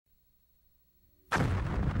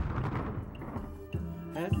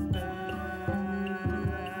Esperanto.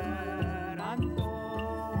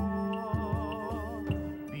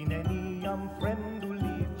 Vi neniam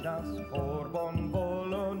fremduligas, por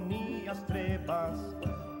bonvolo ni strebas,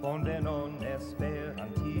 bonvenon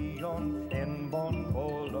Esperantion, en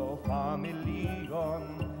bonvolo familion.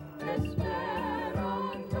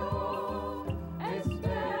 Esperanto,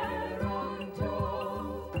 Esperanto,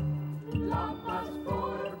 la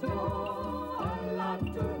Pasporto alla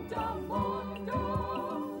Tuta Mondo,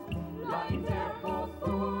 la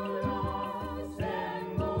interpopula sen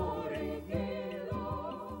morigilo.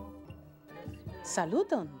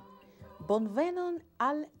 Saluton! Bonvenon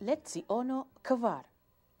al leciono 4.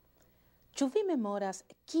 Ĉu vi memoras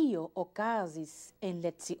kio okazis en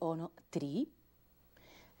leciono 3?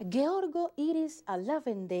 Georgo iris al la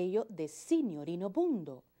vendejo de Sinjorino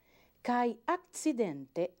Mondo kaj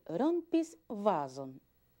akcidente rompis vazon.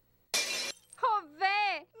 Ho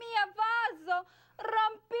ve, mia vaso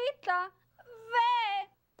rompita, ve!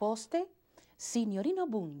 Poste, Sinjorino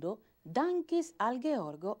Mondo dankis al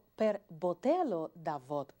Georgo per botelo da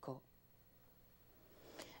vodko.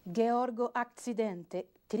 Georgo accidente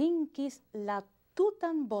trinkis la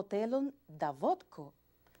tutan botelon da vodko,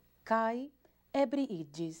 kaj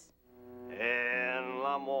ebriigis. En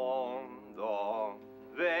la mondo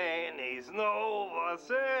venis nova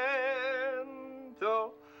sento.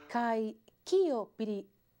 Kaj kio pri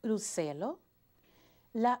Ruselo?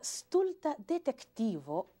 La stulta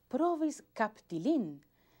detektivo provis kapti lin,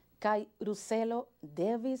 kaj Ruselo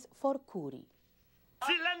devis forkuri.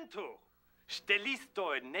 Silentu!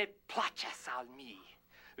 Ŝtelistoj ne plaĉas al mi.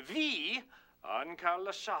 Vi, ankaŭ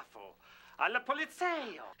la ŝafo, al la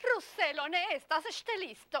policejo! Ruselo ne estas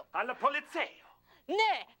ŝtelisto. Al la policejo!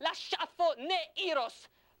 Ne, la ŝafo ne iros.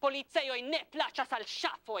 Policeoj ne plaĉas al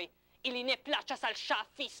ŝafoj. Ili ne plaĉas al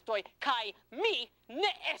ŝafistoj, kaj mi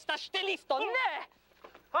ne estas ŝtelisto, ne!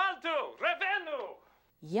 Haltu! Revenu!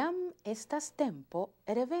 Jam estas tempo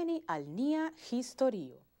reveni al nia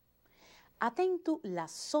historio. Atentu la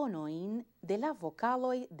sonoin de la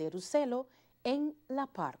vocaloj de Ruselo en la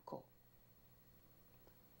parko.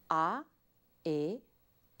 A, E,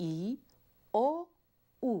 I, O,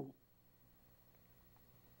 U.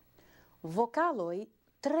 Vocaloj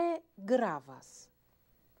tre gravas.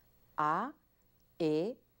 A,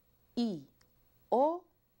 E, I, O,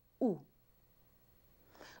 U.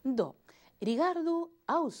 Do, rigardu,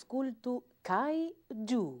 aŭskultu kaj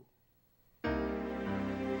ĝuu.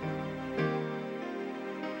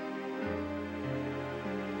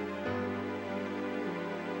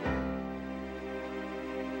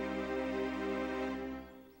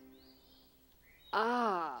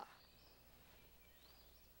 A,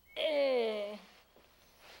 E,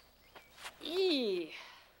 I,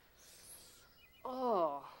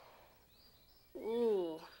 O,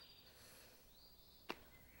 U.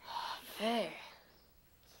 Ve,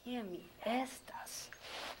 kie mi estas?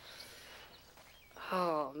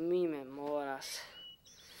 Oh, mi memoras.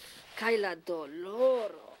 Kaj la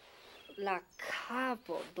doloro, la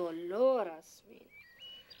kapo doloras min.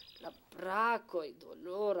 La brakoj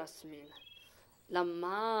doloras min. La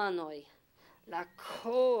manoj, la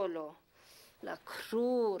kolo, la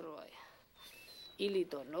kruroj. Ili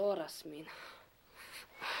doloras min.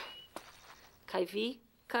 Kaj vi,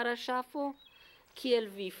 kara ŝafo? Kiel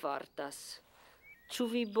vi fartas? Ĉu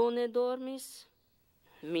vi bone dormis?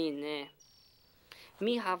 Mi ne.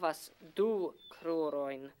 Mi havas 2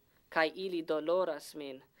 krurojn, kaj ili doloras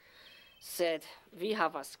min. Sed vi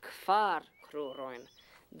havas 4 krurojn,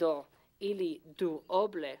 do ili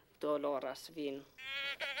duoble doloras vin.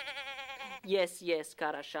 Yes,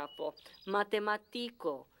 kara ŝafo.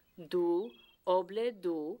 Matematiko. 2 oble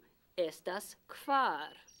 2 estas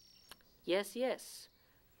 4. Yes.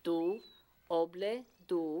 2 oble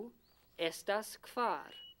 2 estas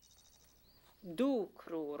 4. 2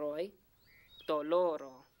 kruroj,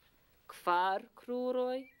 doloro. 4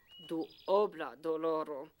 kruroj, duobla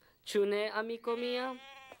doloro. Ĉu ne, amiko mia?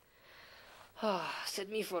 Sed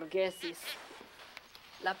mi forgesis.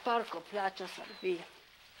 La parko plaĉas al vi.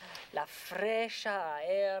 La freŝa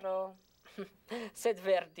aero. Sed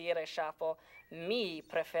verdire, ŝafo, mi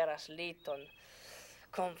preferas liton.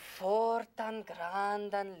 Komfortan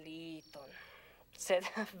grandan liton. Sed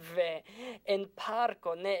ve, en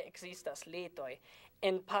parko ne ekzistas litoj.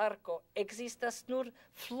 En parko ekzistas nur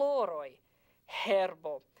floroj,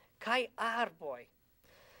 herbo kaj arboj.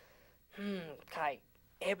 Kaj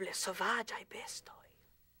eble sovaĝaj bestoj,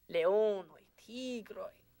 leonoj,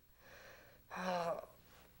 tigroj.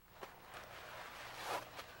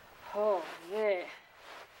 Ve,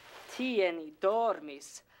 tie ni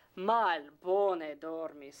dormis, malbone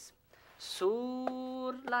dormis.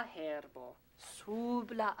 sur la herbo,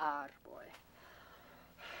 sub la arboj.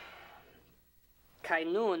 Kaj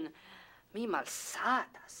nun mi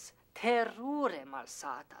malsatas, terure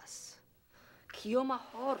malsatas. Kioma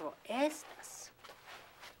horo estas?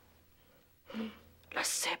 La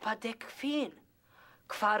sepa dekvin.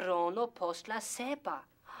 Kvarono post la sepa.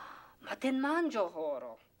 Matenmanĝo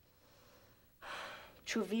horo.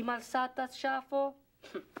 Ĉu vi malsatas, ŝafo?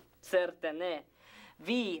 Certe ne.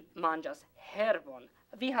 Vi manĝas herbon.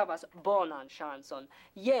 Vi havas bonan ŝancon.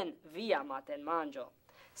 Jen via matenmanĝo.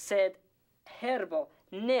 Sed herbo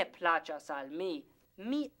ne plaĉas al mi.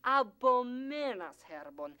 Mi abomenas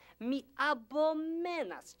herbon. Mi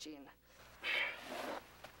abomenas ĝin.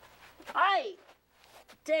 Ai!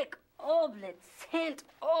 10 oble, 100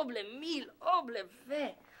 oble, 1000 oble,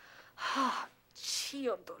 ve!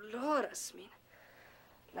 Ĉio doloras min.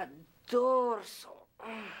 La dorso,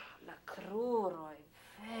 la kruroj,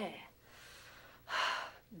 ve!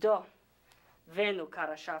 Do, venu,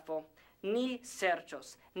 kara ŝafo. Ni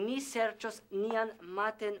serĉos nian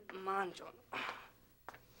matenmanĝon.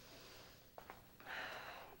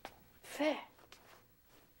 Fe!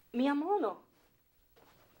 Mia mono!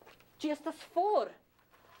 Ĝi estas for!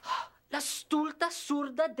 La stulta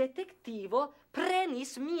surda detektivo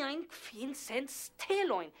prenis miajn 500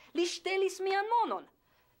 stelojn. Li ŝtelis mian monon.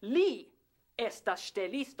 Li estas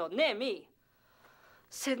ŝtelisto, ne mi.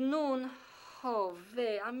 Sed nun,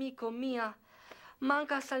 ve, amiko mia,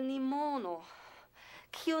 mankas al ni mono.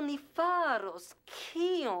 Kion ni faros?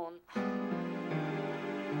 Kion?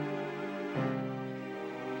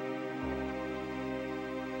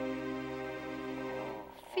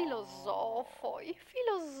 Filosofoi.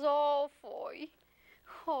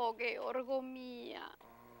 Oh, Georgo mia.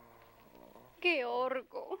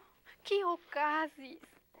 Georgo, kio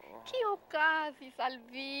okazis al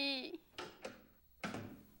vi?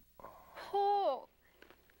 Oh,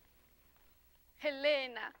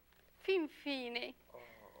 Helena, finfine.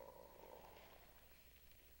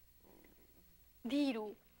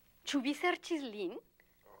 Diru, ĉu vi serĉis lin?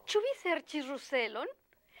 Ĉu vi serĉis Ruselon?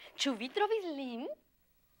 Ĉu vi trovis lin?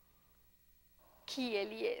 Kie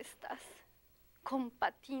li estas?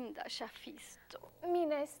 Kompatinda ŝafisto. Mi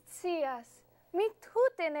ne scias. Mi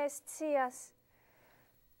tute ne scias.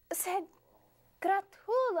 Sed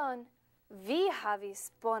gratulon. Vi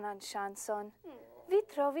havis bonan ŝancon. Vi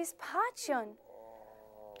trovis paĉjon.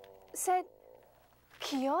 Sed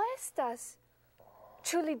kio estas?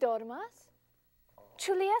 Ĉu li dormas?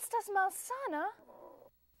 Ĉu li estas malsana?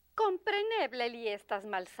 Kompreneble li estas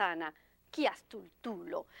malsana. Kia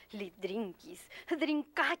stultulo, li drinkis,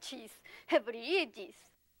 drinkaĉis, ebriiĝis.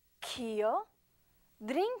 Kio?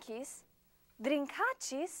 Drinkis?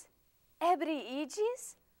 Drinkaĉis?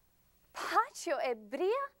 Ebriiĝis? Paĉjo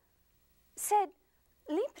ebria? Sed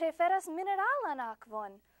li preferas mineralan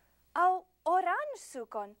akvon, aŭ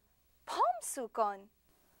oranĝsukon, pomsukon.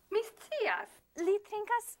 Mi scias. Li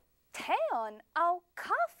trinkas teon aŭ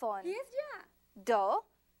kafon. Jes, ja. Do,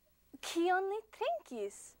 kion li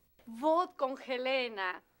trinkis? Vodkon,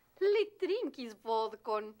 Helena. Li trinkis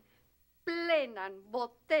vodkon. Plenan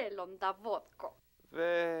botelon da vodko.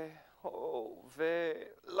 Ve,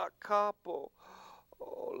 la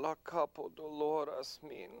capo doloras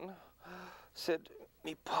min. Sed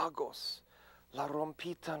mi pagos la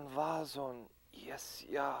rompitan vason. Jes,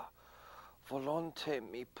 ja, volonte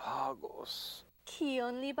mi pagos.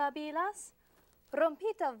 Kion li babilas?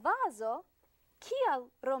 Rompita vazo? Kial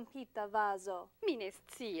rompita vazo? Mi ne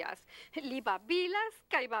scias. Li babilas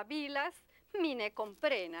kaj babilas, mi ne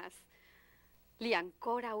komprenas. Li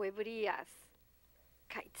ankoraŭ ebrias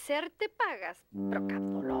kaj certe pagas pro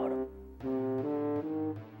kapdoloro.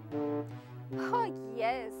 Oh,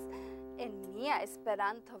 jes. En mia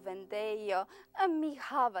Esperanto-vendejo mi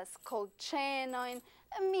havas kolĉenojn,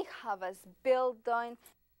 mi havas bildojn,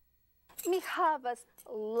 mi havas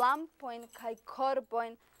lampojn kaj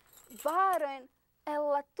korbojn, varojn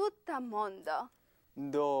el la tuta mondo.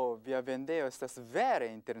 Do, via vendejo estas vere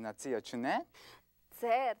internacia, ĉu ne?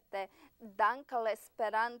 Certe, dank al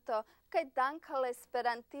Esperanto kaj dank al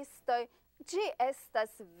esperantistoj, ĝi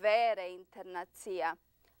estas vere internacia.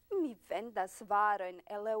 Mi vendas varojn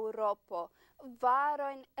el Eŭropo,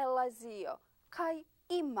 varojn el Azio, kaj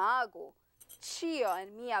imagu, ĉio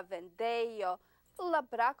en mia vendejo, la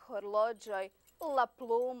brakhorloĝoj, la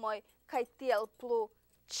plumoj kaj tiel plu,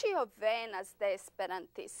 ĉio venas de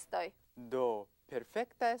esperantistoj. Do,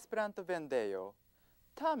 perfekta Esperanto-vendejo.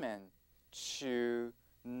 Tamen, ĉu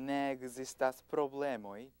ne ekzistas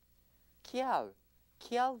problemoj? Kial?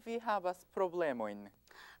 Kial vi havas problemojn?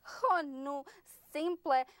 Nu,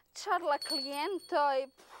 simple, ĉar la klientoj...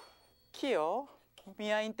 Kio?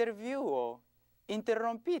 Mia intervjuo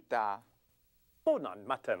interrompita. Bonan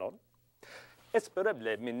matenon.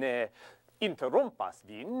 Espereble mi ne interrompas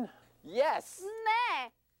vin. Yes!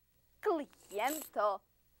 Ne! Cliento.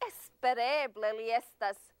 Espereble li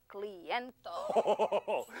estas cliento.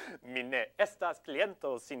 Mi ne estas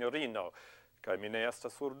cliento, signorino, kaj mi ne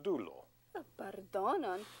estas surdulo.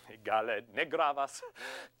 Pardonon. Egale ne gravas.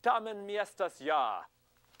 Tamen mi estas ja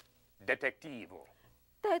detektivo.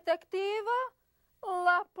 Detektivo?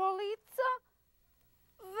 La polico?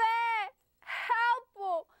 Ve!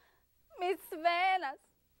 Helpu! Mi svenas.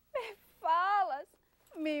 Mi falas.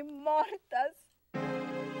 Mi mortas.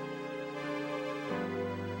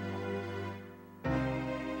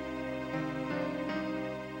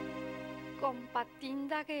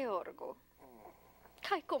 Compatinda Georgo.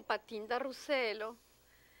 Kai compatinda Ruselo.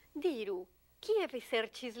 Diru, kie vi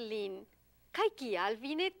serĉis lin? Kai kial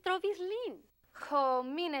vi ne trovis lin? Ho,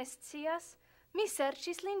 mi ne scias. Mi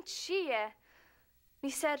serĉis lin ĉie.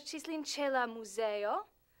 Mi serĉis lin ĉe la muzeo,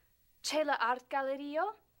 ĉe la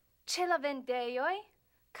artgalerio, ĉe la vendejoj,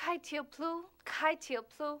 kaj tiel plu, kaj tiel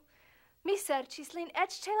plu. Mi serĉis lin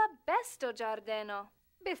eĉ ĉe la bestoĝardeno.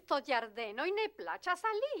 Bestoĝardenoj ne plaĉas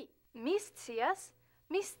al li. Mi scias.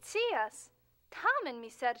 Tamen mi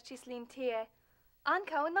serĉis lin tie,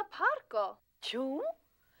 ankaŭ en la parko. Ĉu?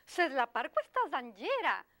 Sed la parko estas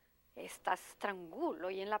danĝera. Estas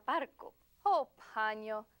stranguloj en la parko. Ho,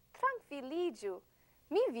 panjo, trankviliĝu.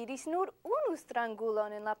 Mi vidis nur unu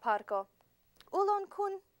strangulon en la parko. Ulon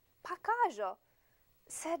kun pakaĵo.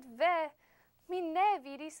 Sed ve, mi ne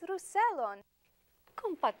vidis Ruselon.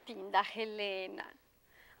 Compatinda Helena.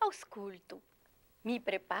 Aŭskultu. Mi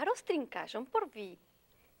preparos trinkaĵon por vi.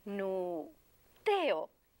 Nu, teo,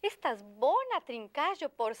 estas bona trinkaĵo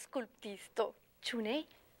por skulptisto, ĉu ne?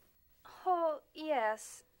 Ho,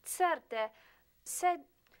 jes, certe, sed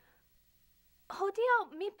hodiaŭ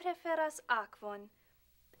mi preferas akvon.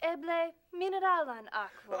 Eble mineralan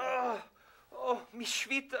akvon. Mi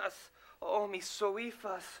ŝvitas. Mi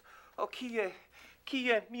soifas.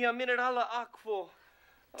 Kie mia minerala akvo?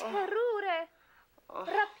 Terure!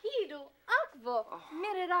 Rapidu, akvo!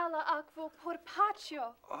 Minerala akvo por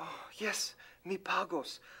paĉjo. Jes, mi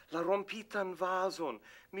pagos la rompitan vazon.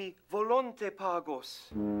 Mi volonte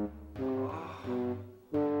pagos.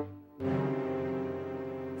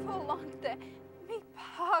 Volonte, mi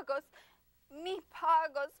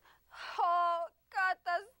pagos. Ho,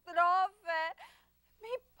 katastrofe!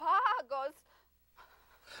 Mi pagos.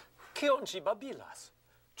 Kion ci babilas?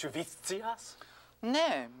 Ĉu vi scias?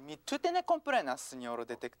 Ne, mi tute ne komprenas, signoro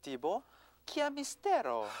detektivo. Kia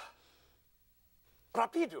mistero?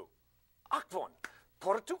 Rapidu! Akvon!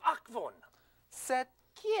 Portu akvon! Sed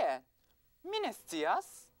kie? Mi ne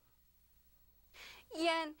scias.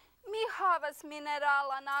 Jen, mi havas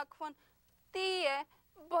mineralan akvon. Tie,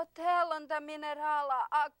 botelon da minerala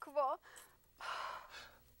akvo.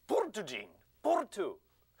 Portu ĝin! Portu!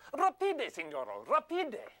 Rapide, signoro,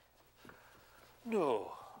 rapide!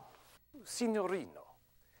 Nu, signorino,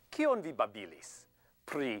 kion vi babilis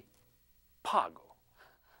pri pago?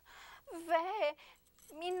 Ve,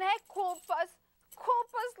 mi ne kulpas.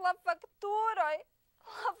 Kulpas la fakturoj.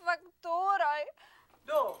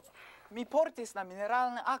 Do, mi portis la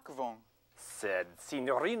mineralan akvon. Sed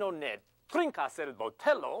signorino ne trinkas el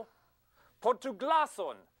botelo. Portu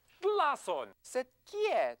glason! Glason! Sed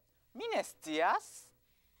kie? Mi ne scias.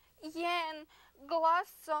 Jen,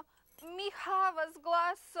 glaso. Mi havas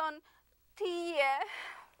glason tie.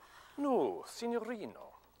 Nu, signorino,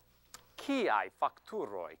 kiaj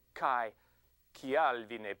fakturoj kaj kial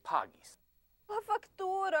vi ne pagis? La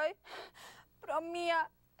fakturoj pro mia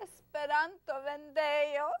Esperanto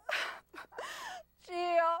vendejo.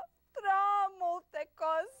 Ĉio tro multe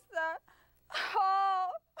kosta.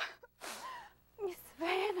 Mi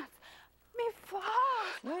svenas. Mi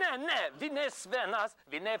falas. Ne, vi ne svenas,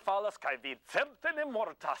 vi ne falas, kaj vi certe ne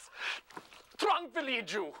mortas.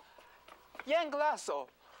 Trankviliĝu! Jen glaso.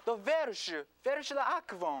 Do verŝu la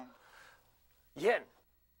akvon. Jen,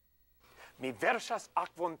 mi verŝas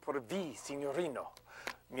akvon por vi, signorino.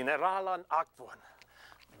 Mineralan akvon.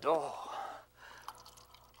 Do,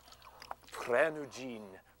 prenu ĝin,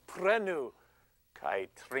 prenu, kaj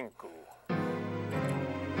trinku.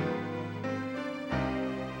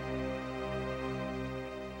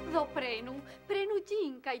 Do prenu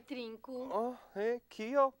ĝin kaj trinku.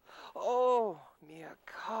 Kio? Mia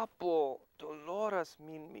kapo. Doloras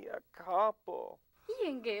min mia kapo.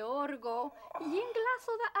 Jen, Georgo, jen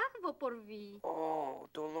glaso da akvo por vi.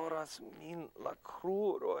 Doloras min la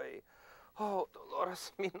kruroj.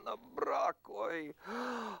 Doloras min la brakoj.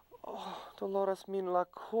 Doloras min la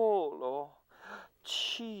kolo.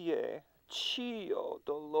 Ĉie Cio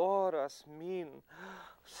doloras min,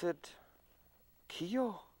 sed cio?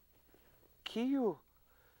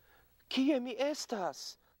 Kie mi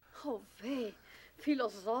estas? Ho ve,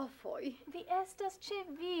 filosofoi. Vi estas ce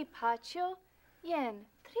vi, paĉjo? Jen,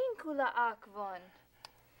 trinku la akvon.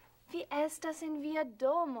 Vi estas en via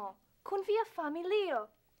domo, kun via familio.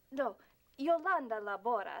 Do, Jolanda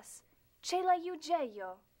laboras, ĉe la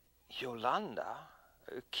juĝejo. Jolanda?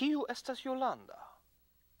 Kiu estas Jolanda?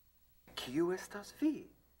 Kiu estas vi?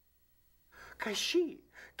 Kaj ŝi?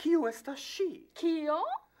 Kiu estas ŝi? Kio?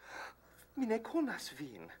 Mi ne konas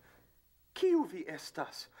vin. Kiu vi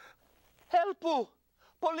estas? Helpu!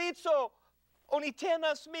 Polico! Oni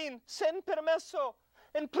tenas min sen permesso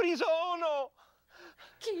en prizono!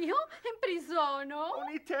 Kio? En prizono?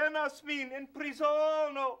 Oni tenas min en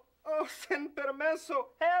prizono! Oh, sen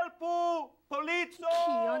permesso! Helpu! Polico!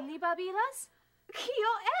 Kion li babilas?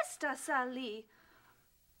 Kio estas al li?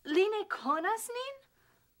 Li ne konas nin?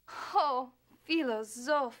 Ho,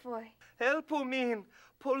 filozofoj. Helpu min!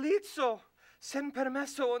 Polico! Sen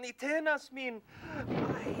permesso oni tenas min!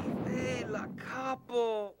 Ai, ve, la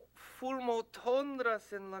capo! Fulmo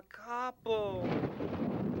tondras en la capo!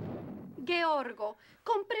 Georgo,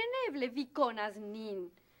 compreneble vi konas nin.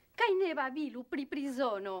 Kaj ne babilu pri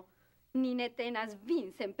prizono. Ni ne tenas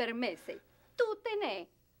vin sen permese. Tute ne.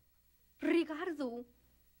 Rigardu,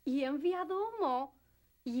 jen via domo,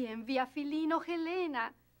 jen via filino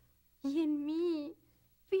Helena, jen mi,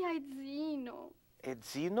 via edzino.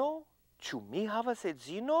 Edzino? Ĉu mi havas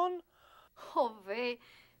edzinon? Ho ve,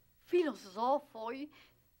 filozofoj,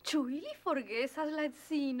 ĉu ili forgesas la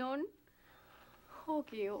edzinon? Ho,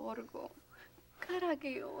 Georgo, cara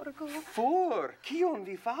Georgo. For! Kion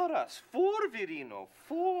vi faras? For, virino!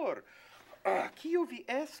 For! Kio vi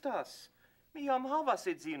estas? Mi jam havas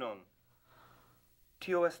edzinon.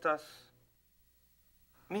 Tio estas...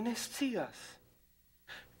 Mi ne scias.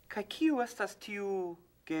 Kaj kiu estas tiu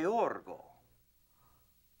Georgo?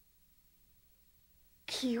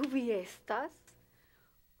 Kiu vi estas?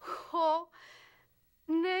 Ho,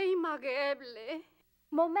 neimageble.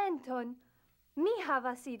 Momenton, mi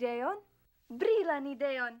havas ideon, brilan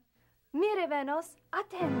ideon. Mi revenos,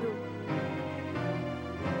 atendu.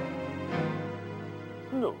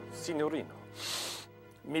 Nu, signorino,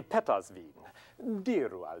 mi petas vin.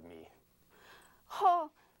 Diru al mi. Ho,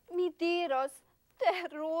 mi diros,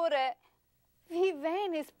 terure. Vi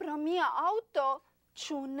venis pro mia auto,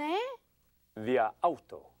 ĉu ne? Via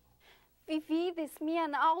auto. Vi vidis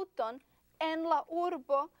mian auton en la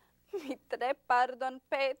urbo. Mi tre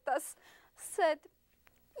pardonpetas, sed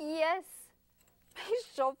jes, mi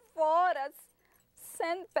ŝoforas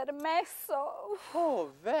sen permesso. Ho,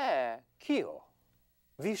 ve! Kio?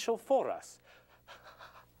 Vi ŝoforas?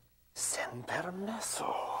 Sen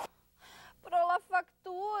permesso. Pro la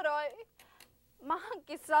fakturoj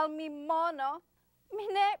mankis al mi mono. Mi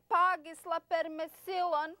ne pagis la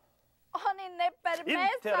permesilon. Oni ne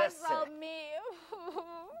permesas Interesse. al mi.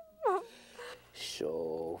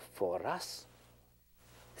 Ŝoforas?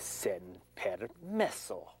 Sen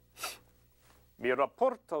permesso. Mi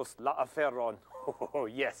raportos la aferon. Oh,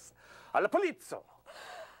 yes. Alla polizio.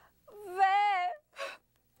 Ve,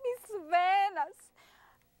 mi svenas,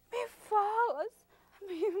 mi falas,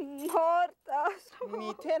 mi mortas.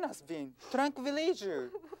 Mi tenas vin, trankviliĝu.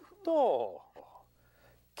 Do,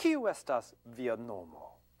 kiu estas via nomo?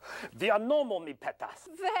 Via nomo mi petas.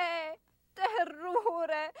 Ve,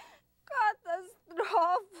 terure,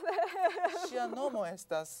 katastrofe. Ŝia nomo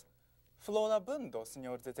estas Florabundo,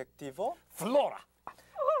 signor detektivo. Flora.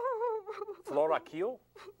 Flora kio?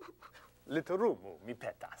 Literumu mi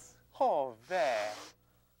petas. Ho, ve!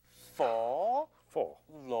 Fo, Fo.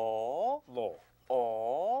 lo, Lo.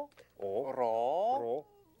 o, O. ro, Ro.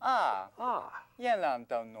 a. Ah. Jen la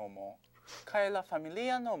antaŭnomo. Kaj la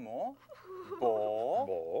familia nomo? Bo,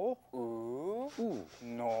 Bo. u, U.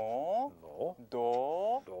 no, No.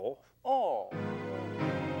 do, Do. o.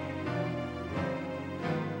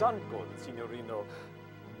 Dankon, signorino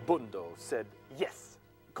Bundo, sed yes,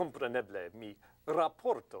 compreneble mi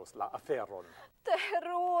raportos la aferon.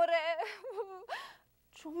 Terure.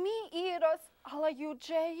 Ĉu mi iros al la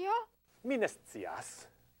juĝejo? Mi ne scias,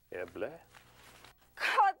 eble.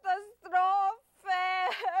 Katastrofe!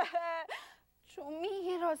 Ĉu mi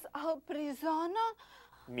iros al prizono?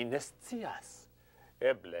 Mi ne scias,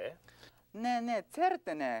 eble. Ne,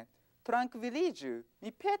 certe ne. Trankviliĝu,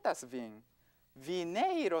 mi petas vin. Vi ne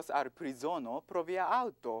iros al prizono pro via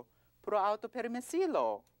auto, pro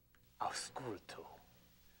autopermesilo. Aŭskultu.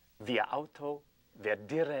 Via auto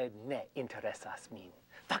verdire ne interesas min.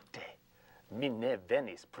 Fakte, mi ne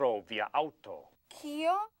venis pro via auto.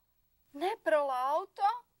 Kio? Ne pro la auto?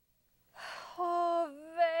 Ho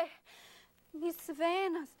ve, mi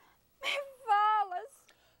svenas, mi falas.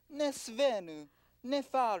 Ne svenu, ne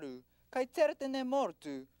falu, kai certe ne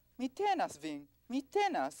mortu. Mi tenas vin, mi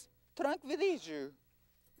tenas. Trankviliĝu.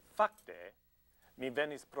 Fakte, mi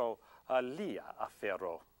venis pro alia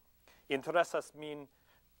afero. Interesas min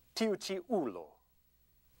tiu ci ulo,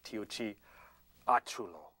 tiu ci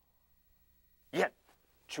aĉulo. Jen,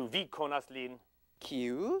 ĉu vi konas lin?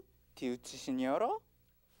 Kiu? Tiu ci signoro?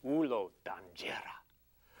 Ulo danĝera,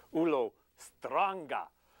 ulo stranga,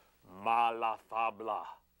 malafabla.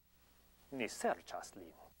 Ni serĉas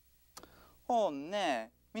lin. Oh ne,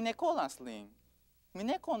 mi ne konas lin. Mi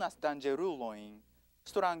ne konas danĝerulojn,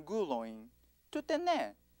 stranguloin. Tute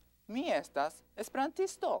ne. Mi estas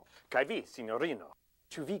esperantisto. Kaj vi, signorino,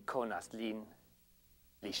 ĉu vi konas lin?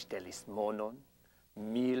 Li ŝtelis monon,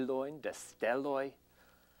 milojn de steloj.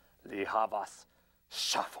 Li havas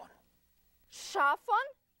ŝafon.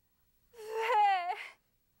 Ŝafon? Ve!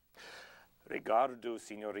 Rigardu,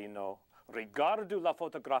 signorino, rigardu la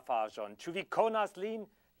fotografaĵon. Ĉu vi konas lin?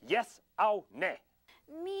 Jes aŭ ne?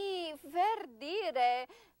 Mi verdire,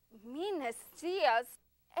 mi ne scias,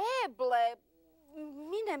 eble,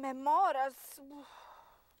 mi ne memoras.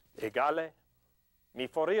 Egale, mi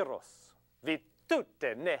foriros. Vi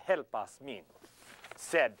tute ne helpas min.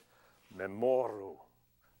 Sed memoru,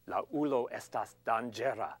 la ulo estas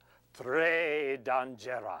danĝera, tre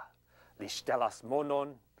danĝera. Li ŝtelas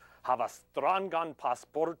monon, havas strangan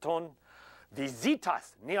pasporton,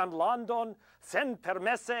 vizitas nian landon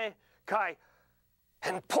senpermese kaj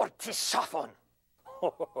enportis ŝafon.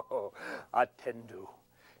 Attendu,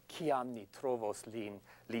 kiam ni trovos lin,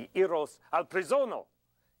 li iros al prizono,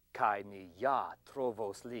 kaj ni ja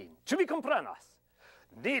trovos lin. Ĉu vi komprenas?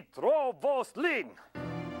 Ni trovos lin!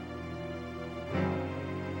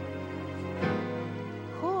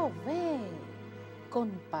 Ho ve,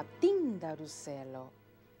 kompatinda Ruselo,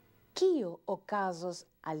 kio okazos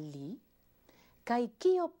al li, kaj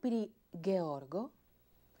kio pri Georgo?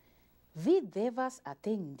 Vi devas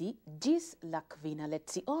atendi ĝis la kvina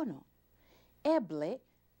leciono. Eble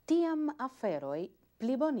tiam aferoj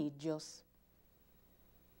pliboniĝos.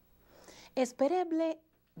 Espereble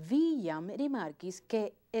vi jam rimarkis ke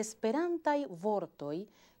esperantaj vortoj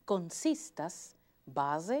konsistas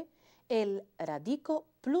baze el radiko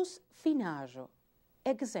plus finaĵo.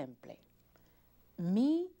 Ekzemple,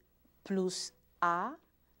 mi plus a,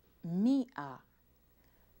 mia.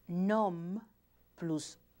 Nom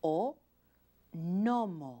plus o,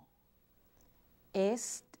 nomo.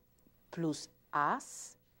 Est plus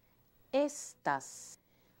as, estas.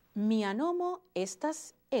 Mia nomo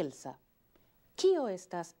estas Elsa. Kio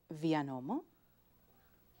estas via nomo?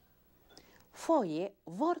 Foje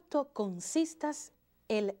vorto konsistas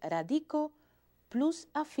el radiko plus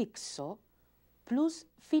afikso plus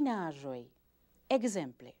finaĵoj.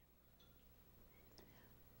 Ekzemple,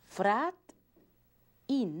 frat,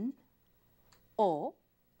 in, o,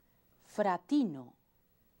 fratino.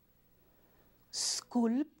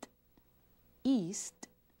 Sculpt, ist,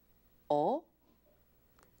 o,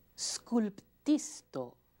 sculptisto.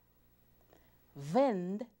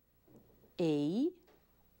 Vend, ei,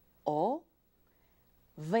 o,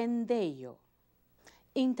 vendejo.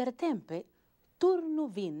 Intertempe, turnu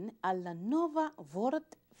vin alla nova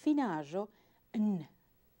vortfinaĵo n.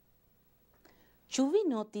 Ĉu vi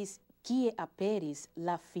notis kie aperis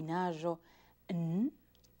la finaĵo n?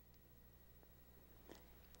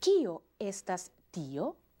 Kio estas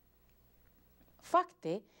tio?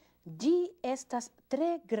 Fakte, ĝi estas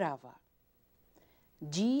tre grava.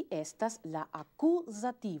 Ĝi estas la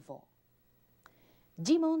akuzativo.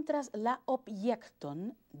 Ĝi montras la objekton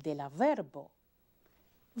de la verbo.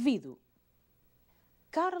 Vidu.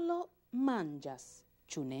 Carlo manĝas,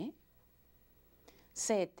 ĉu ne?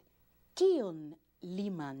 Sed kion li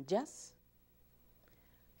manĝas?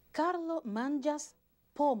 Carlo manĝas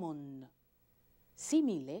pomon.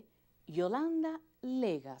 Simile, Yolanda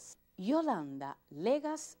legas. Yolanda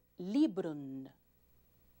legas libron.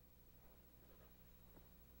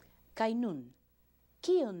 Kaj nun,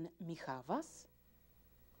 kion mi havas?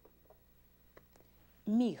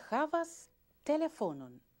 Mi havas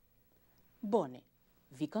telefonon. Bone,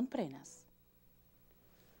 vi komprenas.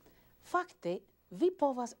 Fakte, vi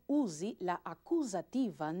povas uzi la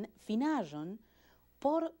akuzativan finaĵon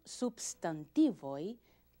por substantivoj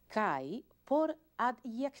kaj por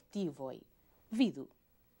adjektivoj. Vidu.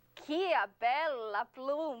 Kia bella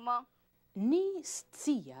plumo! Ni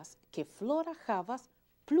scias ke Flora havas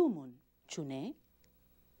plumon, ĉu ne?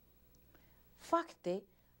 Fakte,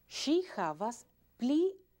 ŝi havas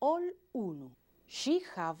pli ol unu. Ŝi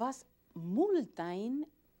havas multajn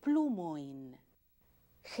plumojn.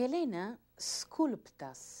 Helena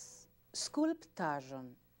sculptas sculptaĵon,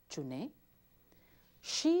 ĉu ne?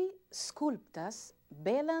 Ŝi sculptas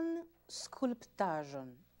belan sculptaĵon.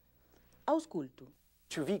 Aŭskultu.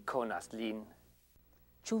 Ĉu vi konas lin?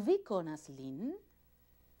 Ĉu vi konas lin?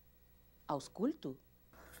 Aŭskultu.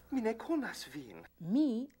 Mi ne konas vin.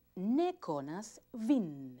 Mi ne konas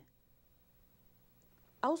vin.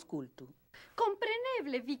 Aŭskultu.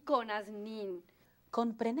 Compreneble vi konas nin.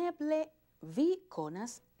 Compreneble vi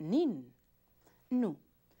konas nin. Nu,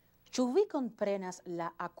 ĉu vi komprenas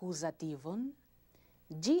la akuzativon?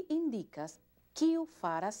 Ĝi indikas kiu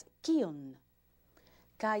faras kion.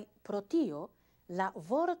 Kaj pro tio la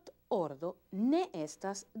vortordo ne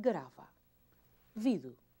estas grava.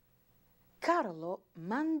 Vidu. Carlo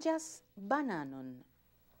manĝas bananon.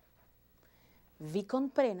 Vi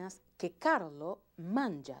komprenas ke Carlo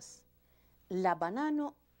manĝas. La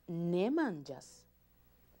banano ne manĝas.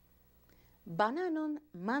 Bananon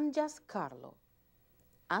manĝas Carlo.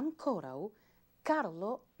 Ankoraŭ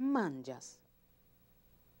Carlo manĝas.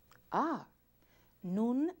 Ah,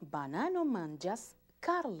 nun banano manĝas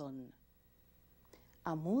Carlon.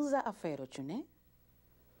 Amuza afero, ĉu ne?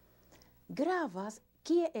 Gravas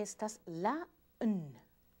kie estas la n.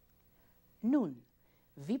 Nun,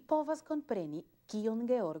 vi povas kompreni kion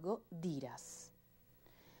Georgo diras.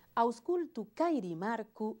 Aŭskultu kaj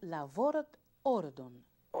rimarku la vortordon.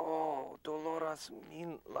 Oh, doloras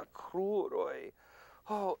min la kruroj.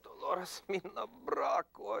 Oh, doloras min la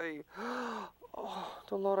brakoj. Oh,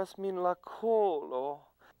 doloras min la kolo.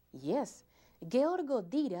 Yes, Georgo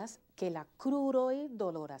diras ke la kruroj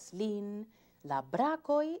doloras lin, la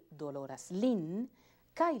brakoj doloras lin,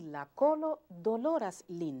 kaj la kolo doloras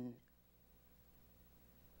lin.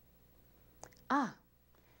 Ah,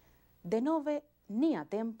 denove nia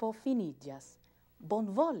tempo finiĝas.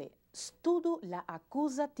 Bonvole studu la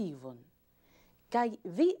akuzativon. Kaj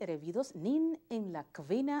vi revidos nin en la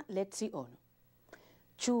 5. leciono.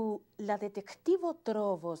 Ĉu la detektivo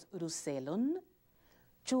trovos Ruselon?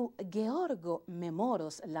 Ĉu Georgo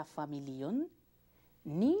memoros la familion?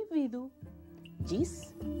 Ni vidu. Ĝis